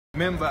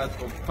members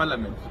of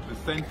parliament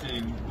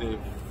representing the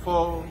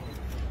 4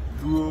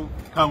 Luo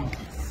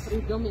counties.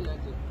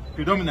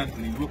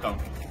 Predominantly Luo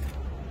counties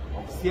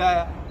of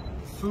Siaya,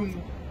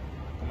 Kisumu,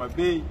 Homa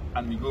Bay,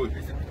 and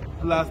Migori,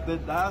 plus the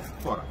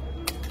diaspora,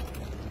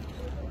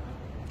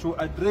 to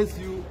address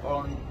you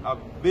on a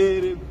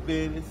very,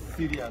 very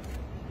serious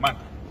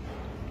matter.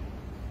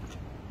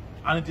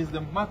 And it is the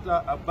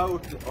matter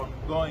about the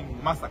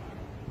ongoing massacre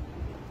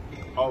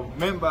of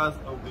members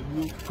of the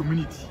Luo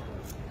community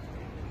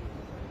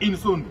in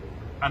Sondu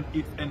and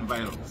its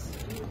environs.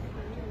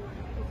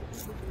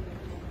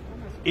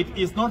 It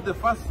is not the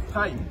first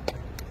time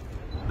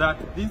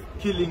that these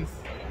killings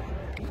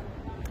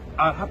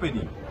are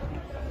happening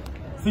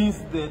since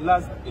the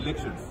last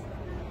elections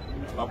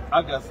of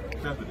August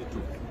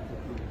 2022.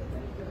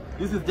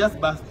 This is just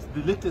but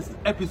the latest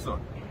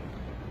episode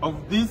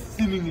of these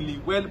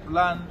seemingly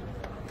well-planned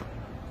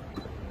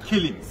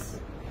killings.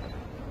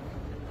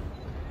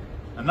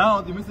 And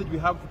now the message we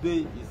have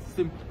today is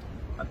simple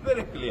and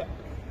very clear,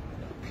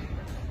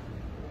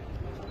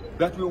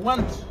 that we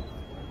want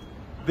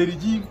the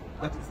regime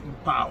that is in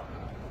power,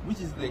 which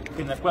is the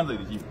Kenya Kwanza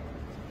regime,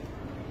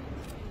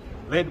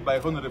 led by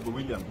Honorable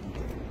William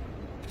Ruto,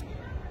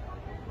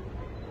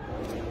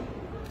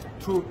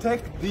 to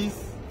take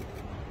this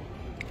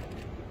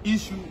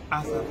issue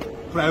as a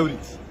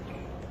priority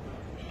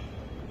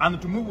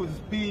and to move with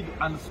speed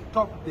and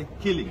stop the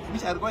killings,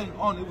 which are going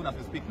on even as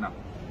we speak now.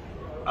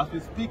 As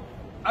we speak,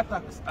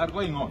 attacks are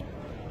going on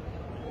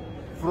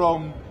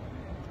from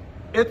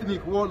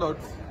ethnic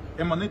warlords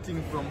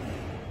emanating from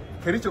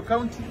Kericho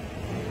County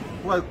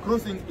who are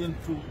crossing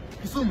into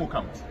Kisumu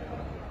County,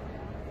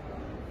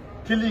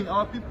 killing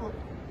our people,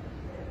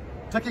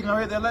 taking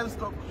away their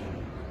livestock,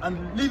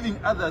 and leaving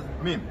others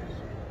maimed.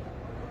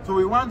 So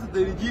we want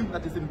the regime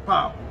that is in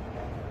power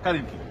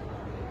currently,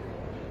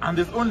 and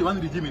there's only one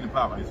regime in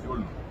power, as you all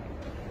know,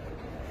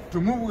 to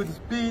move with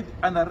speed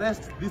and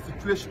arrest this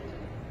situation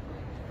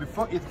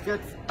before it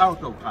gets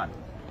out of hand.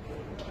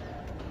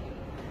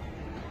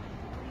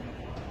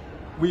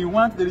 We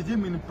want the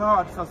regime in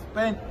power to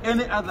suspend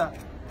any other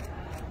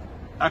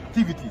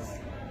activities,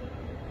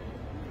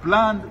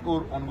 planned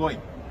or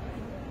ongoing,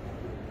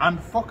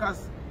 and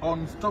focus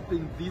on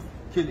stopping these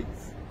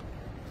killings.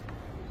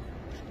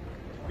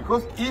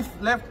 Because if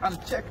left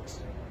unchecked,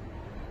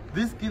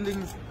 these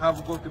killings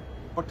have got the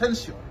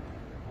potential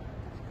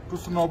to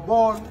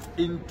snowball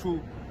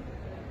into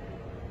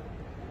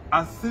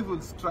a civil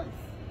strife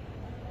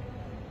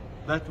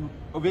that would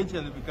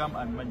eventually become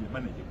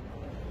unmanageable.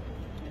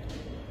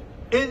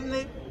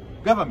 Any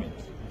government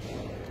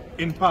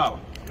in power,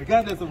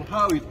 regardless of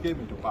how it came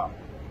into power,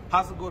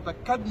 has got a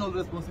cardinal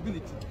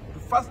responsibility to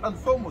first and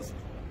foremost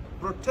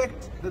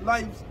protect the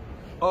lives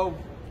of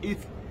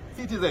its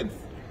citizens.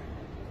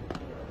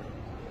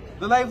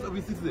 The lives of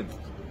its citizens,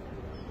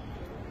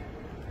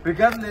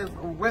 regardless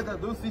of whether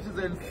those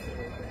citizens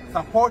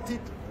support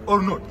it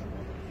or not.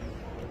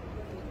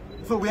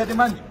 So we are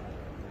demanding,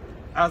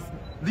 as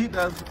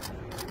leaders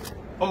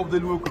of the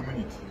Luo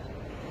community,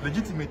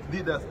 legitimate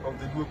leaders of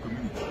the Luo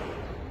community,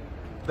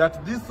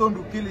 that these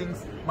Sondu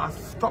killings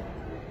must stop,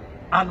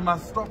 and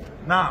must stop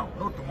now,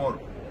 not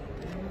tomorrow.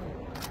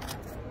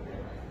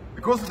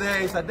 Because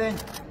there is a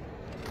danger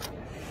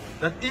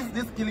that if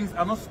these killings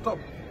are not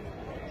stopped,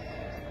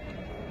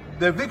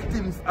 the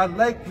victims are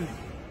likely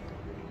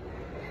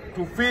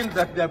to feel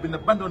that they have been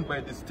abandoned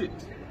by the state,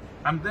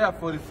 and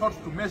therefore resort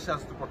to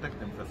measures to protect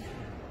themselves.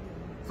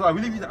 So I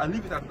will leave it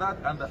at that,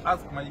 and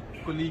ask my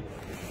colleague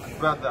and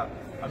brother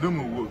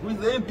Adumu, who is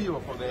the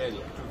MP for the area,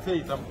 to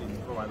say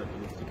something from other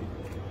people.